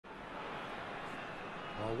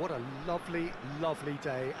Well, what a lovely, lovely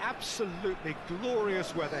day. Absolutely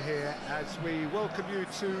glorious weather here as we welcome you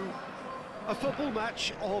to a football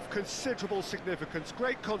match of considerable significance,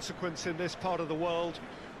 great consequence in this part of the world.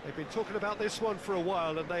 They've been talking about this one for a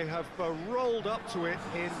while and they have rolled up to it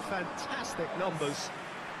in fantastic numbers.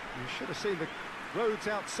 You should have seen the roads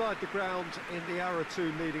outside the ground in the hour or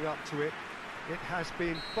two leading up to it. It has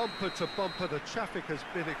been bumper to bumper, the traffic has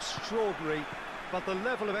been extraordinary, but the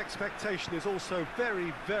level of expectation is also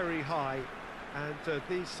very, very high. And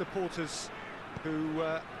these supporters who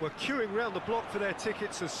were queuing round the block for their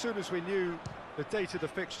tickets as soon as we knew the date of the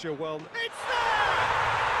fixture, well, it's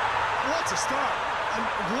there! What a start, and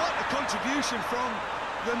what a contribution from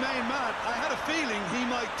the main man. I had a feeling he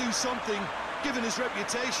might do something, given his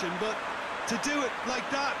reputation, but to do it like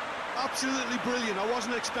that, absolutely brilliant. I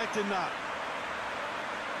wasn't expecting that.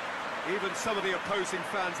 Even some of the opposing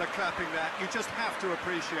fans are clapping that. You just have to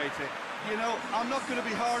appreciate it. You know, I'm not going to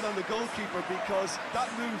be hard on the goalkeeper because that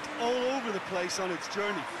moved all over the place on its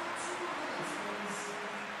journey.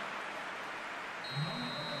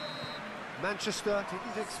 Manchester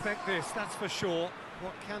didn't expect this, that's for sure.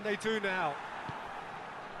 What can they do now?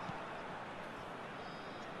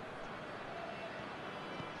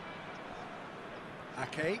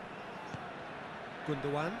 Ake.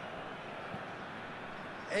 Gundogan.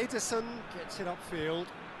 Ederson gets it upfield.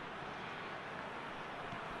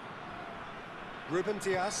 Ruben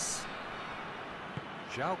Dias.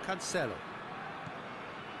 João Cancelo.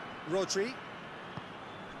 Rodri.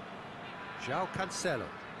 João Cancelo.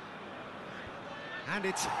 And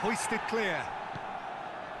it's hoisted clear.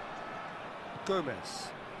 Gomez.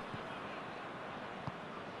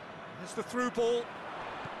 There's the through ball.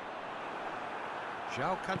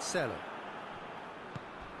 João Cancelo.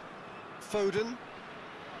 Foden.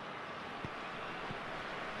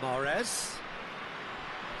 Mahrez.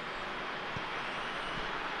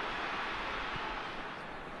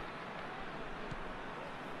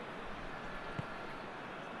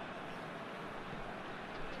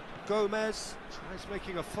 Gomez tries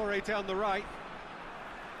making a foray down the right.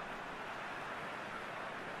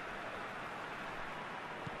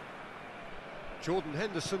 Jordan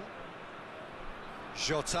Henderson.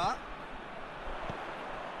 Jota.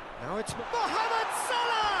 Now it's Mohamed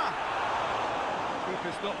Salah!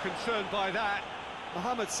 Keeper's not concerned by that.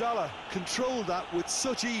 Mohamed Salah controlled that with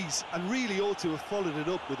such ease and really ought to have followed it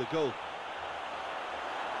up with a goal.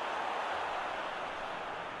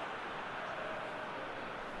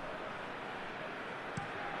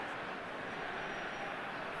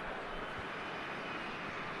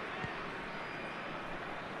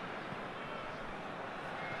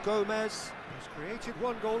 Gomez has created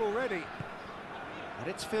one goal already, and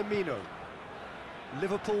it's Firmino.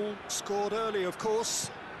 Liverpool scored early, of course,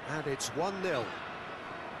 and it's 1-0.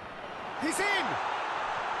 He's in!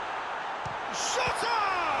 Shota!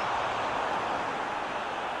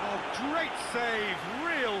 Oh, great save,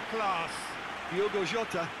 real class. Diogo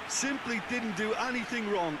Jota simply didn't do anything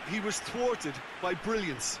wrong. He was thwarted by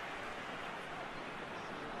brilliance.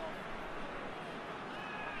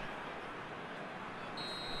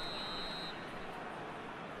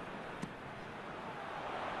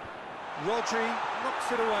 Rodri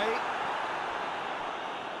knocks it away.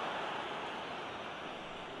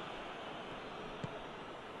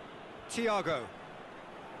 Thiago.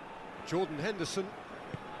 Jordan Henderson.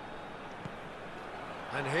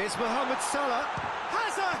 And here's Mohamed Salah.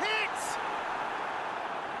 Has a hit!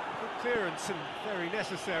 Good clearance and very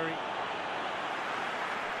necessary.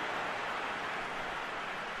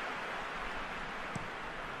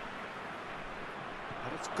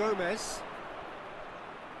 And it's Gomez.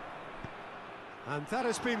 And that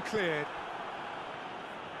has been cleared.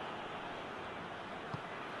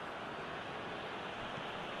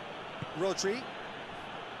 Rodri.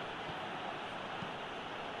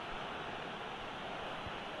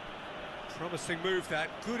 Promising move that.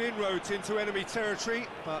 Good inroads into enemy territory,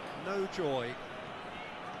 but no joy.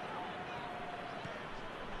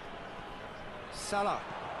 Salah.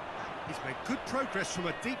 He's made good progress from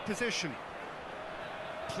a deep position.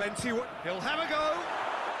 Plenty. He'll have a go.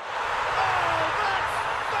 Oh, that's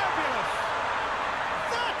fabulous!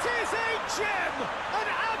 That is a gem! An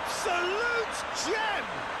absolute gem!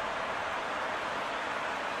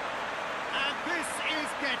 And this is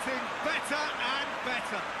getting better and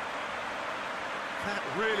better. That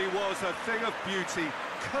really was a thing of beauty,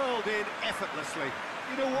 curled in effortlessly.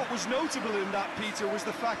 You know what was notable in that, Peter, was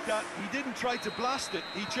the fact that he didn't try to blast it.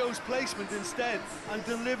 He chose placement instead and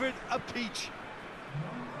delivered a peach.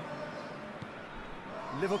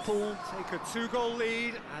 Liverpool take a 2-goal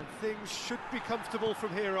lead and things should be comfortable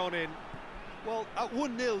from here on in. Well, at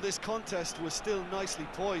 1-0 this contest was still nicely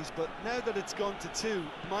poised, but now that it's gone to 2,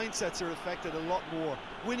 mindsets are affected a lot more.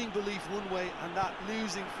 Winning belief one way and that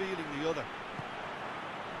losing feeling the other.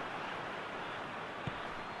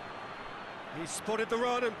 He spotted the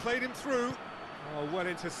run and played him through. Oh, well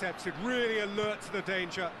intercepted, really alert to the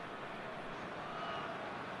danger.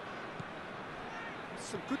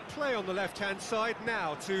 Some good play on the left-hand side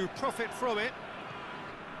now to profit from it.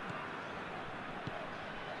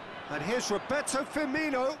 And here's Roberto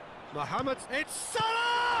Firmino. Mohamed, it's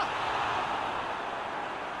Salah!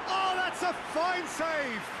 Oh, that's a fine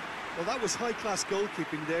save! Well, that was high-class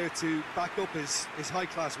goalkeeping there to back up his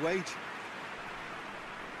high-class wage.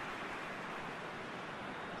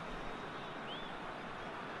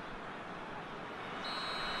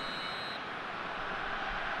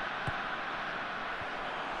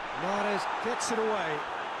 Mahrez gets it away.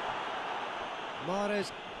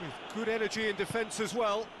 Mahrez with good energy in defence as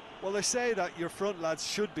well. Well, they say that your front lads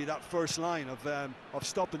should be that first line of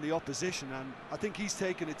stopping the opposition, and I think he's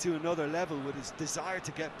taken it to another level with his desire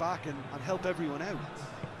to get back and help everyone out.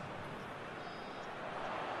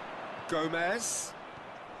 Gomez.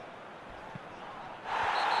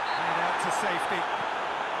 And out to safety.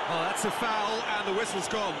 Oh, that's a foul, and the whistle's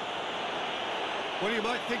gone. Well, you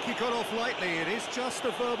might think he got off lightly. It is just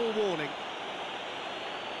a verbal warning.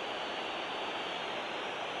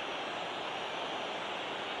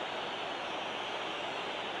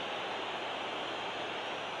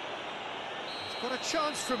 Got a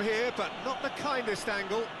chance from here, but not the kindest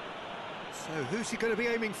angle. So who's he going to be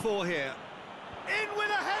aiming for here? In with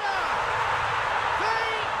a header! They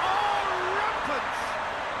are rampant!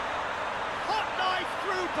 Hot knife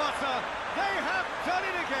through butter. They have done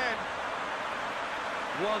it again.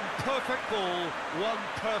 One perfect ball, one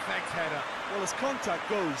perfect header. Well, as contact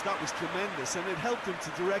goes, that was tremendous, and it helped him to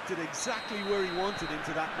direct it exactly where he wanted into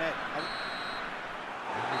that net. And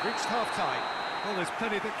we've reached half-time. Well, there's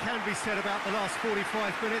plenty that can be said about the last 45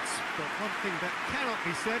 minutes, but one thing that cannot be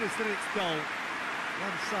said is that it's dull.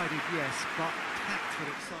 One-sided, yes, but packed with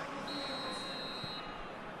excitement.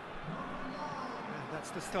 And that's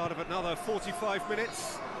the start of another 45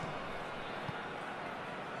 minutes.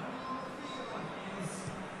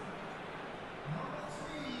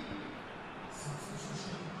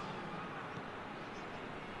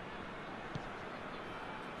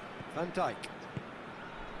 Van Dijk.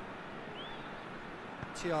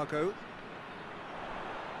 Thiago.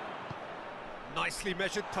 Nicely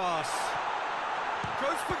measured pass.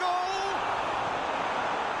 Goes for goal!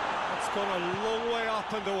 That's gone a long way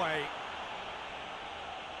up and away.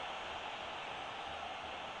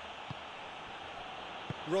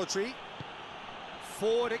 Rodri.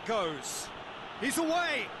 Forward it goes. He's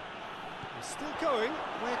away! He's still going.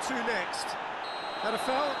 Where to next? That a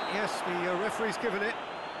foul? Yes, the referee's given it.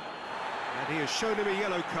 And he has shown him a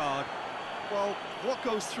yellow card. Well, what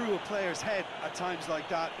goes through a player's head at times like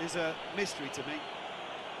that is a mystery to me.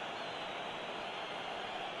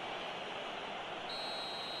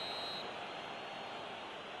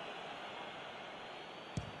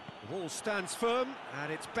 The ball stands firm,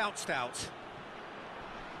 and it's bounced out.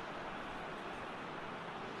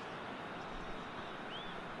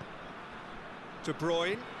 De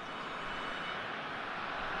Bruyne.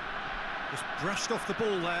 Just brushed off the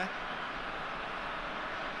ball there.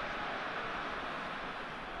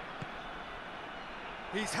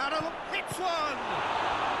 He's had a look, hits one!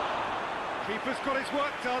 Keeper's got his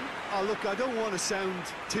work done. Oh, look, I don't want to sound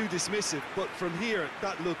too dismissive, but from here,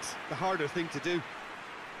 that looked the harder thing to do.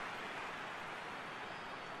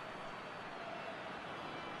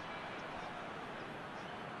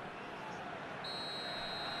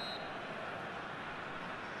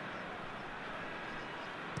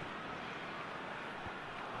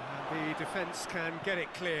 And the defence can get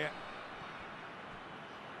it clear.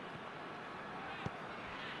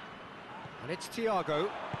 And it's Thiago.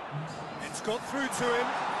 It's got through to him.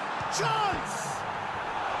 Chance!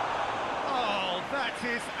 Oh, that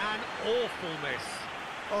is an awful miss.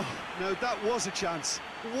 Oh, no, that was a chance.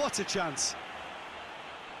 What a chance.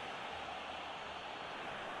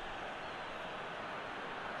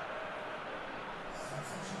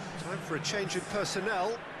 Time for a change in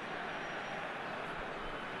personnel.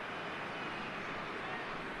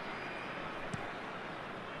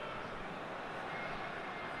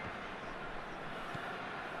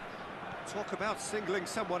 Talk about singling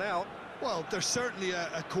someone out. Well, there's certainly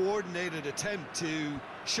a coordinated attempt to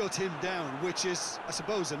shut him down, which is, I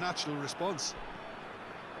suppose, a natural response.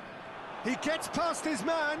 He gets past his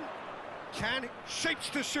man. Shapes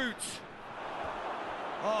to shoot.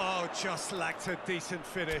 Oh, just lacked a decent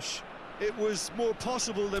finish. It was more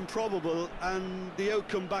possible than probable, and the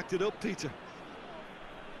outcome backed it up, Peter.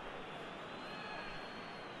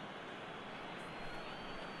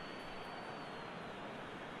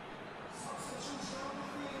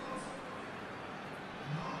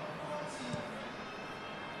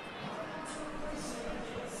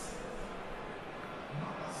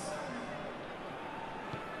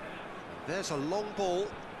 There's a long ball.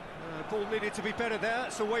 Ball needed to be better there.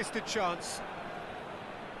 It's a wasted chance.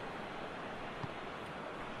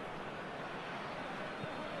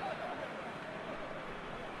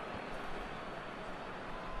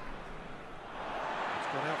 It's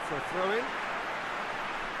gone out for a throw-in.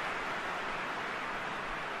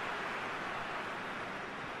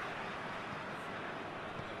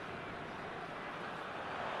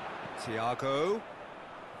 Thiago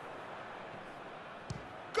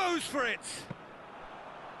goes for it,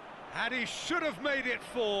 and he should have made it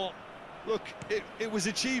 4. Look, it was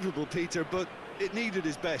achievable, Peter, but it needed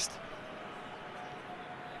his best.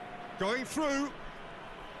 Going through.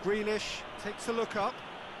 Grealish takes a look up.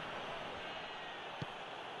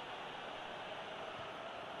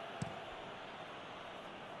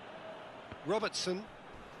 Robertson.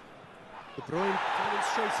 De Bruyne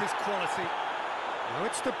demonstrates his quality. Now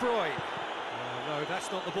it's De Bruyne. No, that's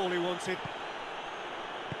not the ball he wanted.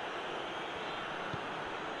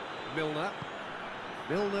 Milner.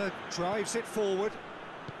 Milner drives it forward.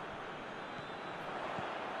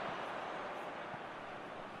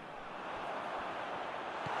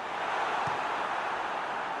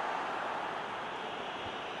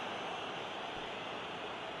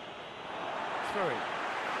 Throwing.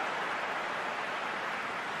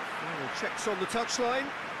 Final checks on the touchline.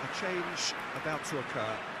 A change about to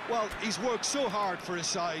occur. Well, he's worked so hard for his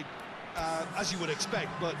side, as you would expect,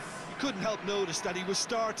 but you couldn't help notice that he was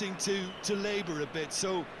starting to labour a bit,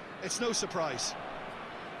 so it's no surprise.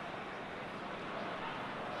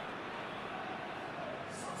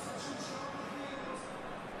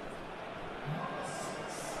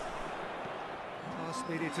 Pass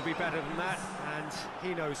needed to be better than that, and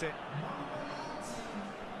he knows it.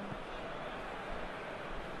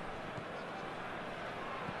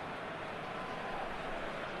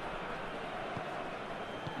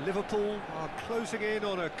 Liverpool are closing in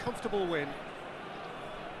on a comfortable win.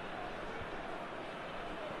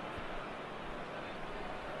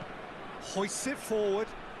 Hoists it forward.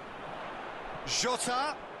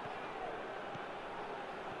 Jota.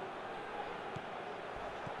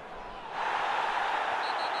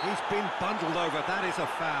 He's been bundled over, that is a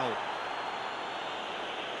foul.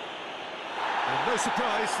 And no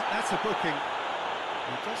surprise, that's a booking.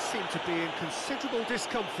 He does seem to be in considerable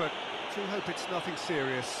discomfort. Do hope it's nothing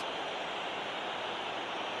serious.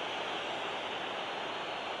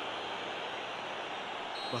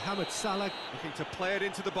 Mohamed Salah looking to play it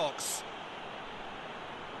into the box.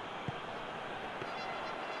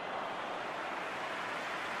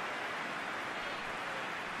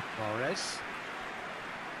 Mahrez.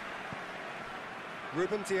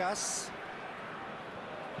 Ruben Dias.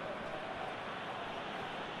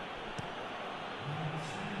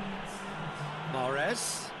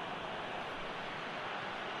 Mahrez.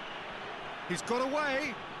 He's got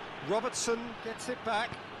away. Robertson gets it back.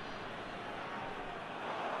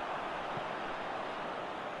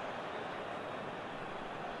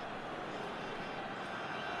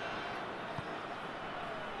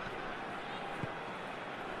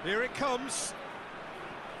 Here it comes.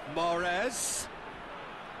 Mahrez.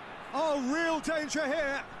 Oh, real danger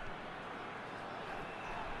here.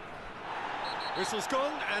 Whistle's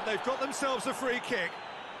gone, and they've got themselves a free kick.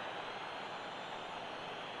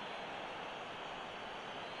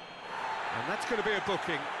 And that's going to be a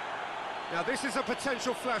booking. Now, this is a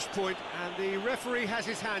potential flashpoint, and the referee has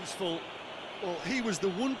his hands full. Well, he was the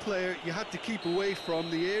one player you had to keep away from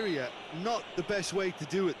the area. Not the best way to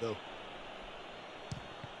do it, though.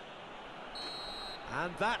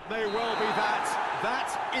 And that may well be that. That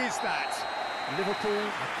is that. Liverpool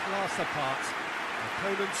a class apart.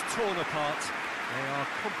 Opponents torn apart. They are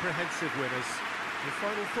comprehensive winners. Your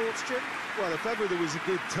final thoughts, Jim? Well, if ever there was a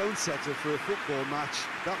good tone setter for a football match,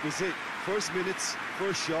 that was it. First minutes,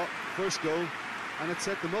 first shot, first goal, and it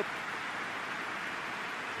set them up.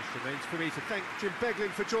 Just remains for me to thank Jim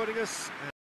Beglin for joining us.